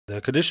The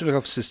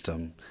Kadishnikov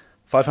System,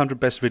 500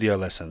 Best Video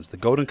Lessons, The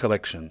Golden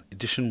Collection,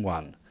 Edition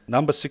 1,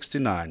 Number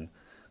 69,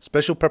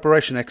 Special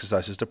Preparation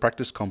Exercises to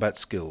Practice Combat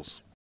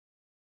Skills.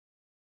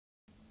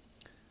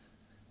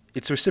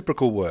 It's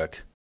reciprocal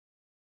work,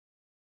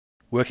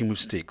 working with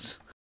sticks.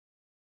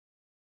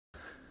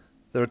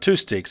 There are two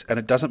sticks and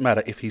it doesn't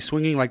matter if he's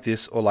swinging like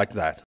this or like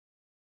that.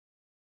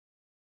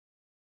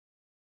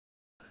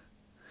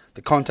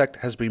 The contact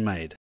has been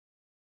made.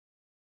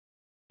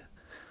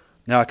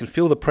 Now I can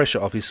feel the pressure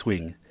of his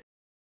swing.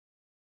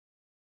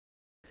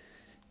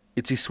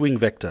 It's his swing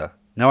vector.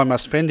 Now I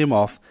must fend him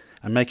off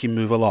and make him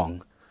move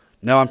along.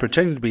 Now I'm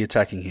pretending to be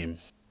attacking him.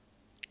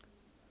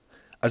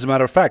 As a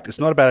matter of fact, it's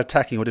not about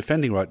attacking or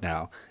defending right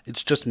now.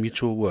 It's just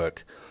mutual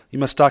work. You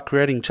must start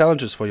creating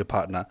challenges for your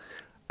partner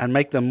and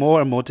make them more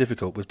and more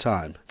difficult with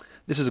time.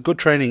 This is a good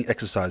training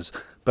exercise,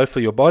 both for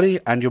your body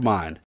and your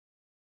mind.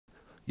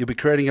 You'll be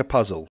creating a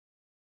puzzle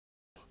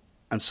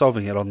and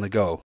solving it on the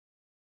go.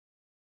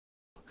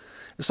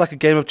 It's like a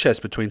game of chess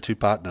between two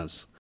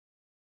partners.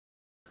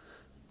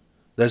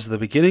 There's the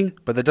beginning,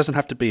 but there doesn't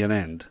have to be an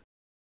end.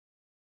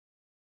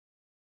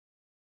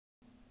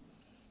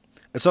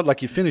 It's not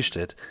like you finished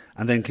it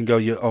and then can go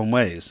your own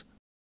ways.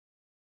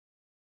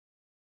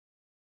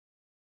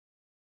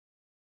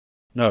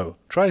 No,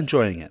 try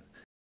enjoying it.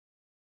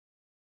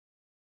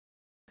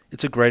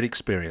 It's a great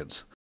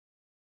experience.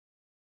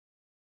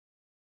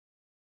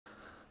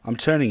 I'm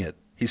turning it.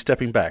 He's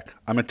stepping back.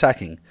 I'm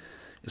attacking.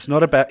 It's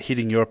not about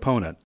hitting your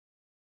opponent.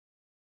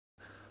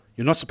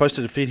 You're not supposed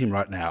to defeat him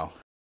right now.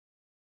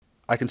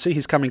 I can see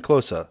he's coming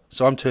closer,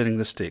 so I'm turning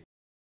the stick.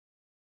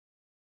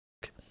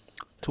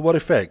 To what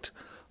effect?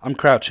 I'm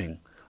crouching.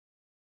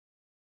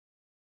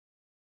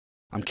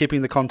 I'm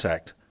keeping the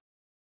contact.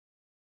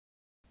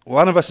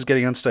 One of us is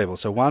getting unstable,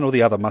 so one or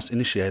the other must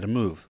initiate a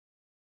move.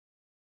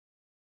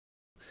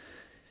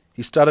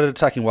 He started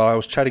attacking while I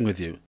was chatting with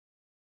you.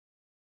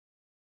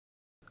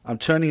 I'm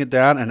turning it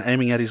down and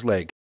aiming at his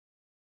leg.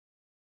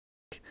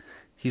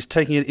 He's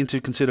taking it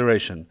into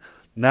consideration.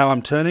 Now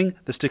I'm turning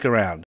the stick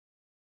around.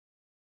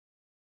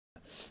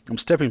 I'm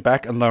stepping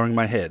back and lowering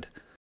my head.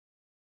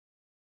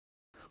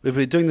 We've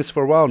been doing this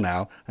for a while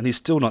now, and he's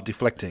still not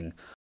deflecting.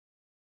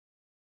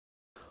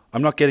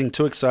 I'm not getting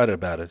too excited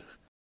about it.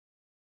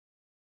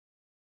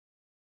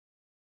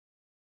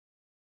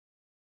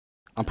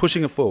 I'm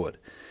pushing it forward.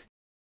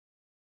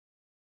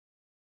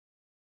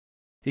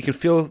 He can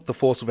feel the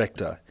force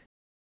vector.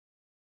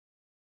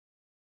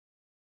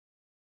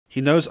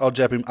 He knows I'll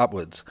jab him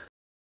upwards.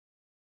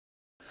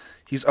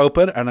 He's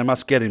open and I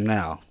must get him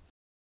now.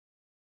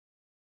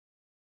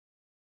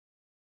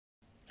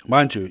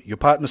 Mind you, your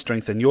partner's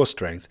strength and your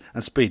strength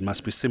and speed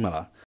must be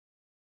similar.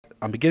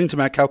 I'm beginning to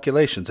make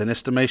calculations and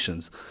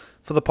estimations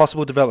for the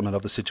possible development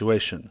of the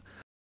situation.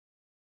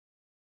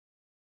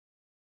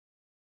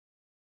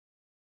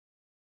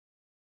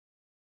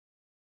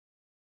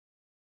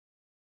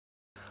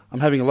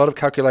 I'm having a lot of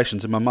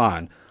calculations in my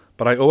mind,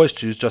 but I always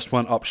choose just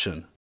one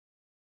option.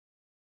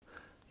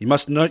 You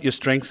must note your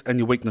strengths and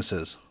your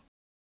weaknesses.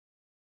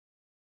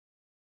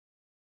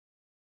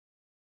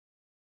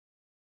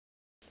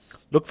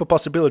 Look for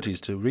possibilities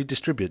to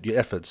redistribute your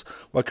efforts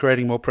while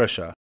creating more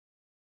pressure.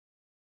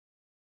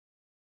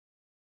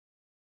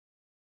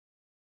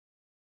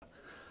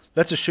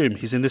 Let's assume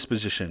he's in this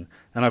position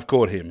and I've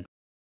caught him.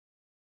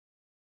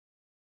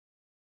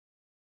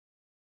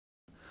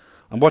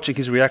 I'm watching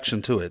his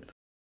reaction to it.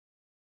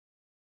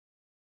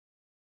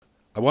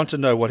 I want to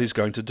know what he's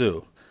going to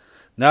do.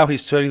 Now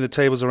he's turning the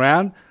tables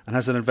around and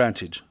has an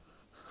advantage.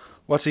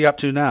 What's he up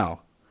to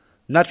now?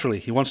 Naturally,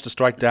 he wants to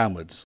strike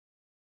downwards.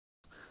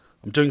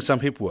 I'm doing some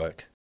hip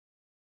work.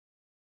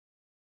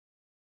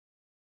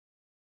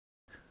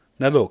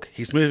 Now look,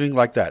 he's moving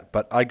like that,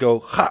 but I go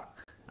ha,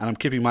 and I'm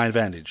keeping my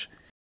advantage.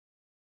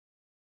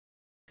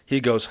 He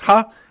goes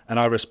ha, and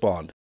I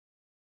respond.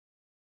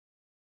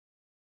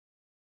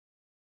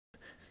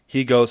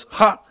 He goes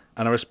ha,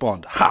 and I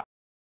respond ha.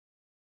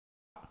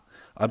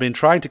 I've been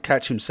trying to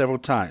catch him several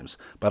times,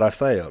 but I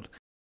failed.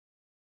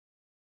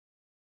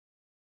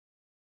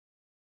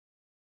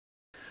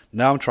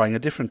 Now I'm trying a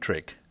different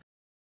trick.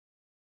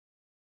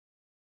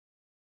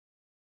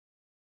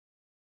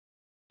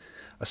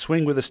 A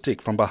swing with a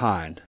stick from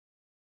behind.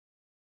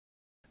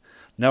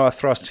 Now a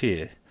thrust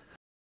here.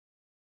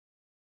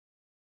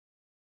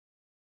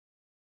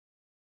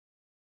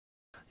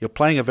 You're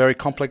playing a very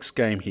complex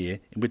game here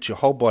in which your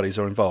whole bodies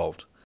are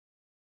involved.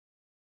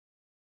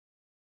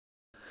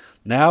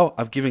 Now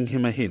I've given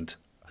him a hint.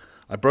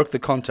 I broke the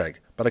contact,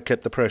 but I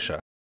kept the pressure.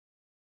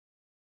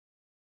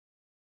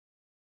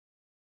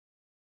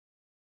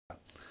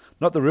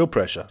 Not the real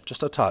pressure,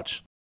 just a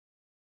touch.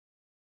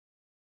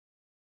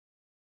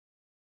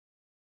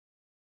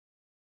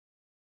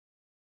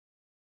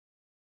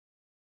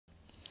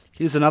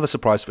 Here's another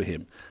surprise for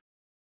him.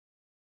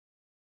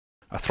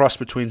 A thrust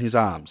between his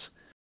arms.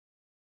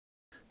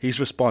 He's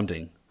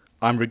responding.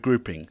 I'm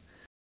regrouping.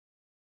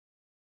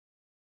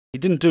 He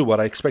didn't do what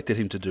I expected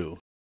him to do.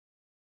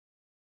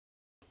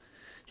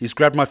 He's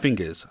grabbed my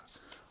fingers.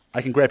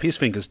 I can grab his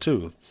fingers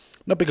too.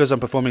 not because I'm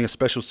performing a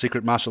special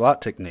secret martial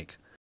art technique.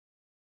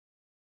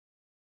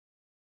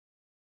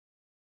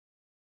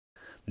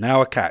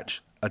 Now a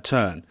catch, a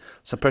turn,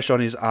 some pressure on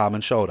his arm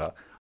and shoulder.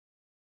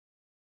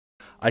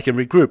 I can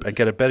regroup and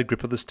get a better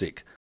grip of the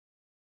stick.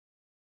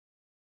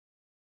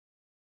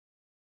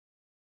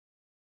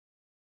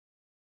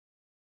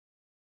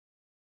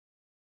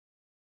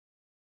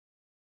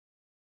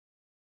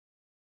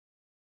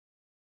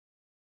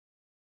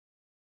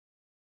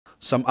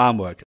 Some arm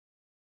work.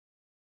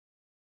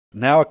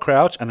 Now a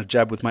crouch and a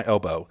jab with my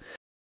elbow.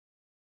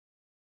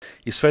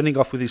 He's fending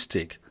off with his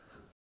stick.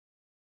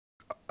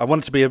 I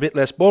want it to be a bit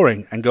less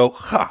boring and go,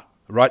 ha,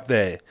 right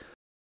there.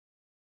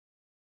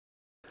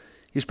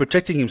 He's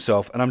protecting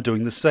himself and I'm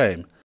doing the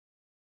same.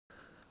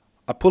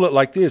 I pull it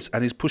like this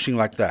and he's pushing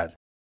like that.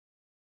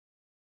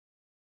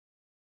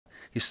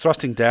 He's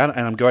thrusting down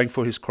and I'm going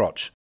for his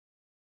crotch.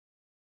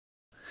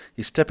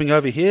 He's stepping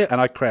over here and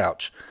I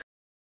crouch.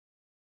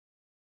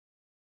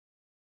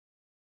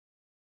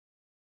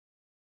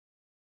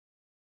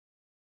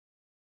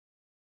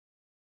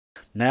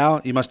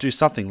 Now you must do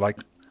something like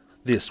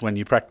this when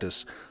you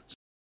practice.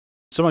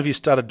 Some of you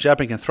started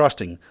jabbing and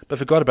thrusting, but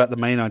forgot about the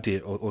main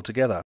idea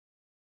altogether.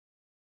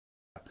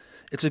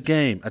 It's a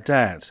game, a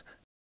dance.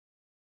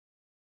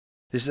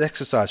 This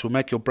exercise will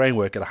make your brain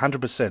work at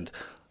 100%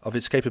 of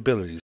its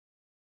capabilities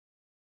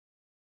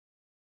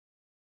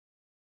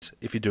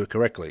if you do it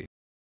correctly.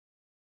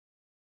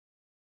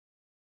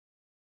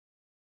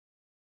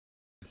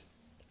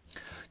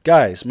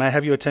 Guys, may I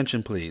have your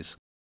attention please?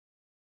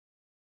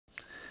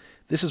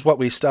 This is what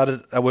we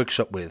started our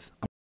workshop with.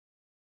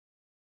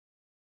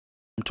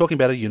 I'm talking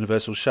about a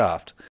universal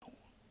shaft.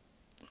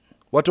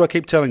 What do I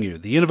keep telling you?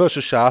 The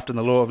universal shaft and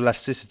the law of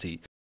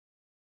elasticity.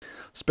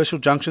 Special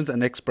junctions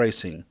and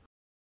X-bracing.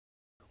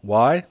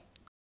 Why?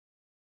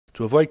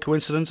 To avoid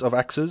coincidence of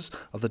axes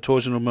of the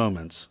torsional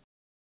moments.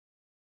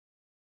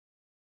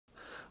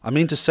 I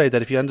mean to say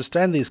that if you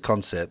understand these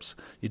concepts,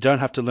 you don't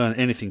have to learn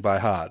anything by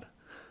heart.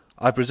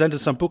 I've presented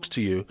some books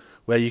to you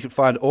where you can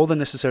find all the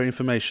necessary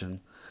information.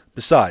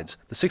 Besides,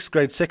 the 6th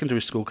grade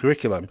secondary school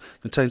curriculum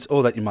contains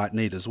all that you might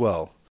need as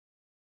well.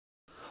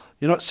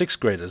 You're not 6th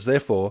graders,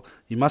 therefore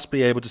you must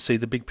be able to see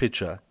the big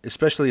picture,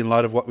 especially in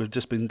light of what we've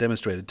just been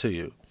demonstrated to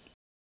you.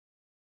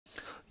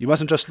 You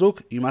mustn't just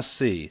look, you must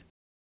see.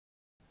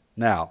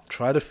 Now,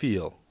 try to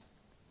feel.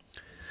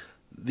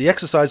 The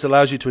exercise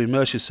allows you to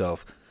immerse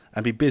yourself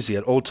and be busy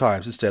at all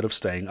times instead of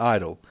staying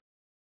idle.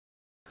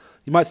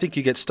 You might think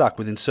you get stuck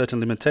within certain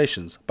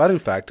limitations, but in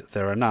fact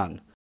there are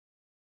none.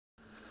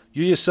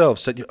 You yourself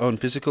set your own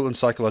physical and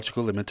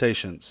psychological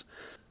limitations.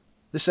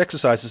 This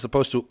exercise is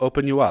supposed to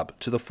open you up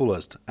to the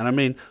fullest, and I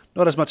mean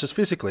not as much as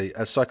physically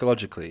as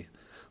psychologically.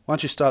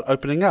 Once you start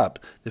opening up,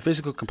 the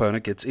physical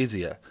component gets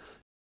easier.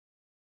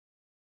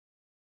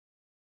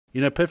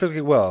 You know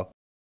perfectly well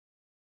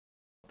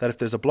that if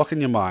there's a block in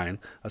your mind,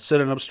 a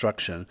certain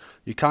obstruction,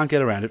 you can't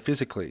get around it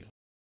physically.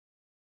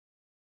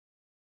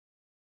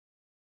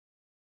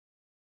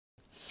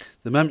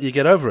 The moment you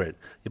get over it,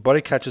 your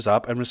body catches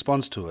up and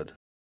responds to it.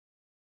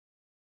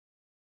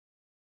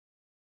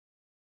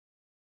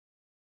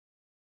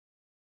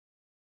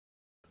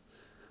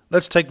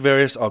 Let's take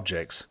various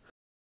objects.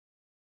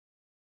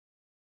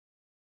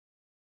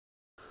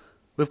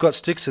 We've got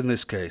sticks in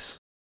this case.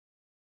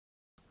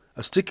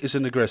 A stick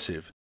isn't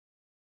aggressive.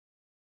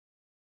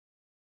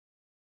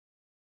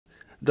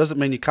 It doesn't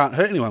mean you can't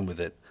hurt anyone with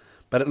it,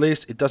 but at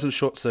least it doesn't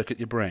short-circuit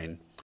your brain.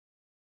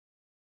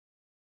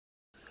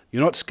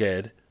 You're not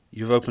scared,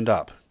 you've opened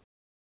up.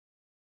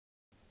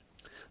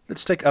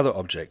 Let's take other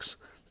objects.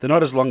 They're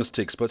not as long as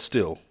sticks, but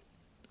still.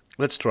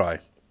 Let's try.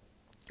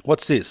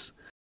 What's this?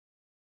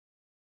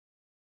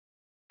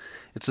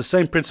 It's the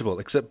same principle,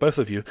 except both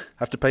of you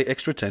have to pay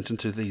extra attention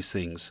to these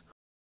things.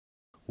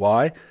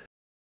 Why?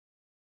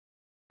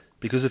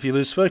 Because if you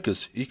lose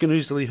focus, you can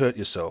easily hurt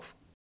yourself.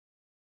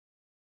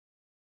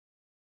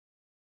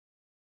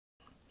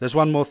 There's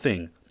one more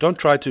thing. Don't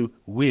try to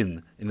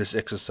win in this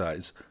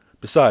exercise.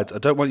 Besides, I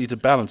don't want you to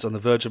balance on the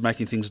verge of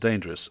making things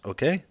dangerous,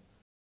 okay?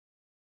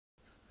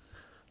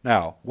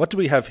 Now, what do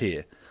we have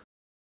here?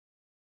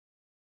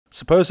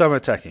 Suppose I'm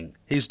attacking.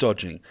 He's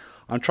dodging.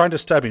 I'm trying to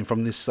stab him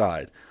from this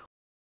side.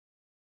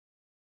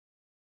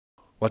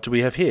 What do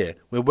we have here?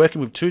 We're working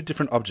with two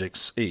different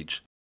objects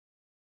each.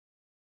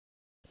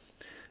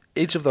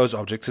 Each of those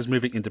objects is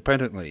moving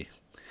independently.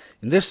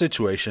 In this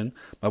situation,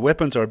 my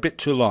weapons are a bit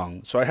too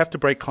long, so I have to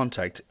break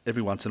contact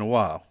every once in a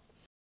while.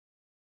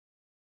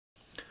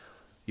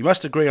 You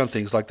must agree on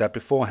things like that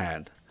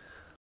beforehand.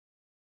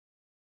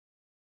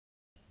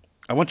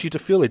 I want you to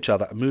feel each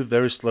other and move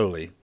very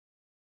slowly.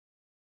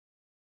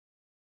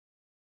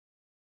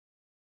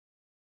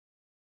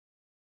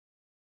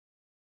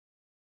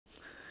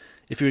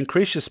 If you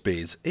increase your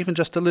speeds, even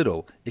just a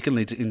little, it can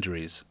lead to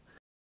injuries.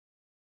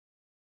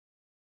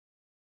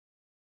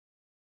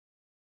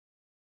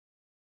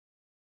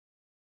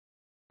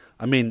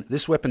 I mean,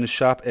 this weapon is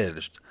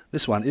sharp-edged,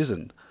 this one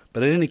isn't,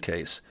 but in any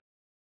case,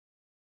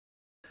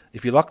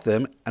 if you lock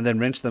them and then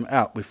wrench them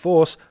out with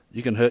force,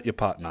 you can hurt your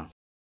partner.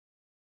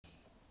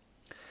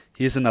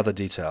 Here's another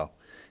detail.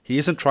 He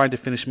isn't trying to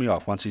finish me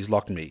off once he's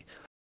locked me.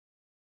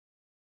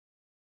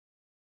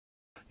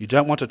 You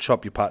don't want to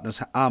chop your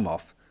partner's arm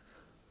off.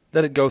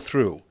 Let it go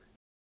through.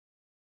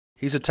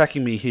 He's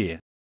attacking me here.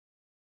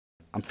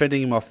 I'm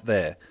fending him off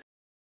there.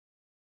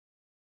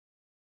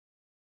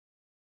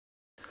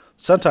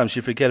 Sometimes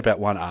you forget about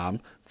one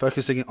arm,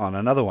 focusing on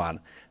another one,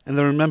 and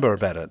then remember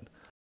about it.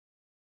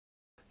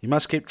 You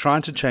must keep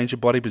trying to change your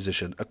body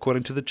position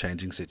according to the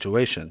changing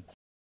situation.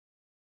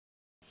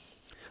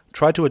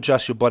 Try to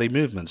adjust your body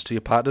movements to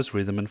your partner's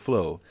rhythm and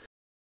flow.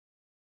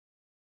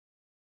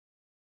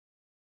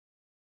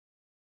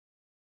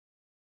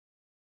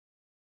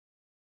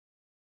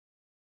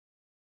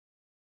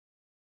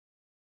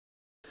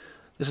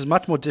 This is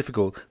much more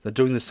difficult than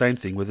doing the same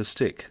thing with a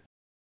stick.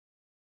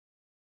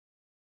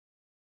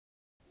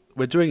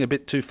 We're doing a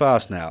bit too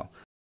fast now.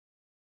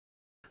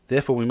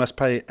 Therefore, we must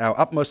pay our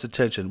utmost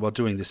attention while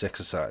doing this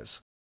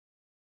exercise.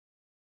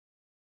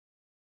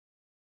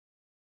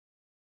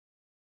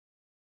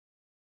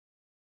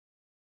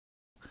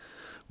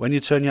 When you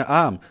turn your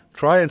arm,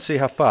 try and see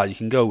how far you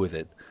can go with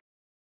it.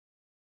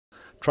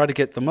 Try to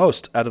get the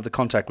most out of the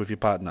contact with your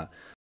partner.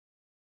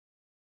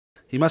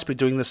 He must be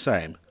doing the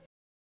same.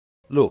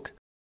 Look.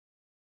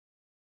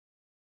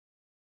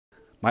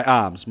 My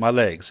arms, my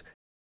legs,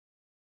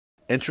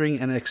 entering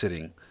and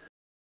exiting.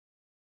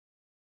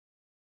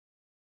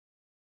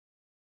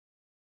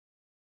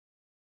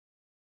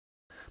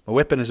 My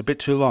weapon is a bit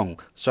too long,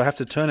 so I have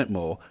to turn it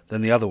more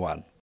than the other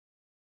one.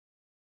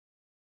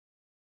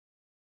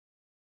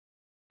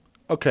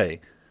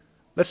 Okay,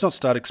 let's not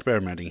start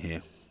experimenting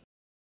here.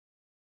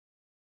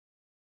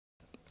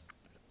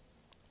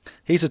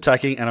 He's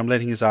attacking and I'm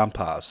letting his arm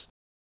pass.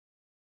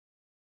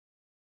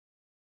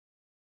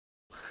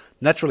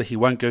 Naturally, he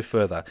won't go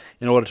further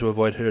in order to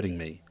avoid hurting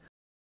me.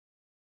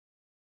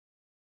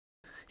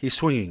 He's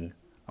swinging.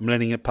 I'm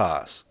letting it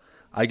pass.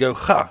 I go,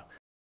 ha!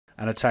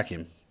 And attack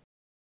him.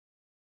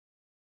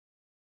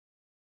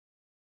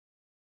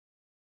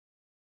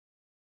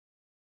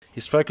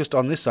 He's focused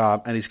on this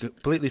arm and he's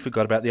completely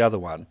forgot about the other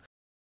one.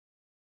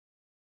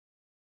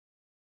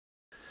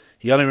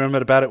 He only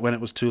remembered about it when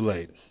it was too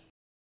late.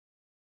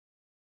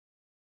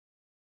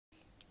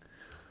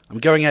 I'm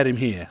going at him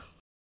here.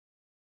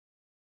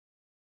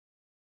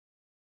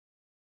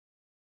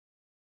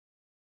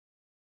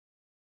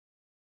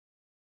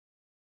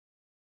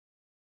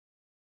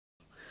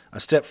 I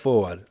step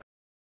forward.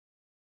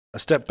 I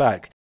step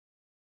back.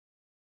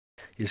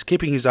 He's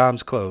keeping his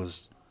arms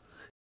closed.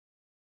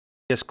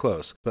 Yes,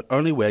 close, but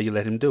only where you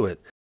let him do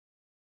it.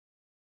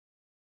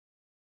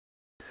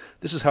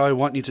 This is how I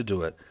want you to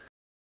do it.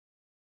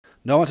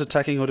 No one's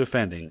attacking or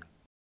defending.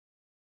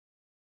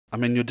 I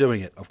mean, you're doing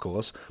it, of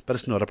course, but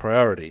it's not a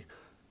priority.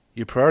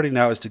 Your priority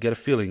now is to get a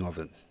feeling of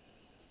it.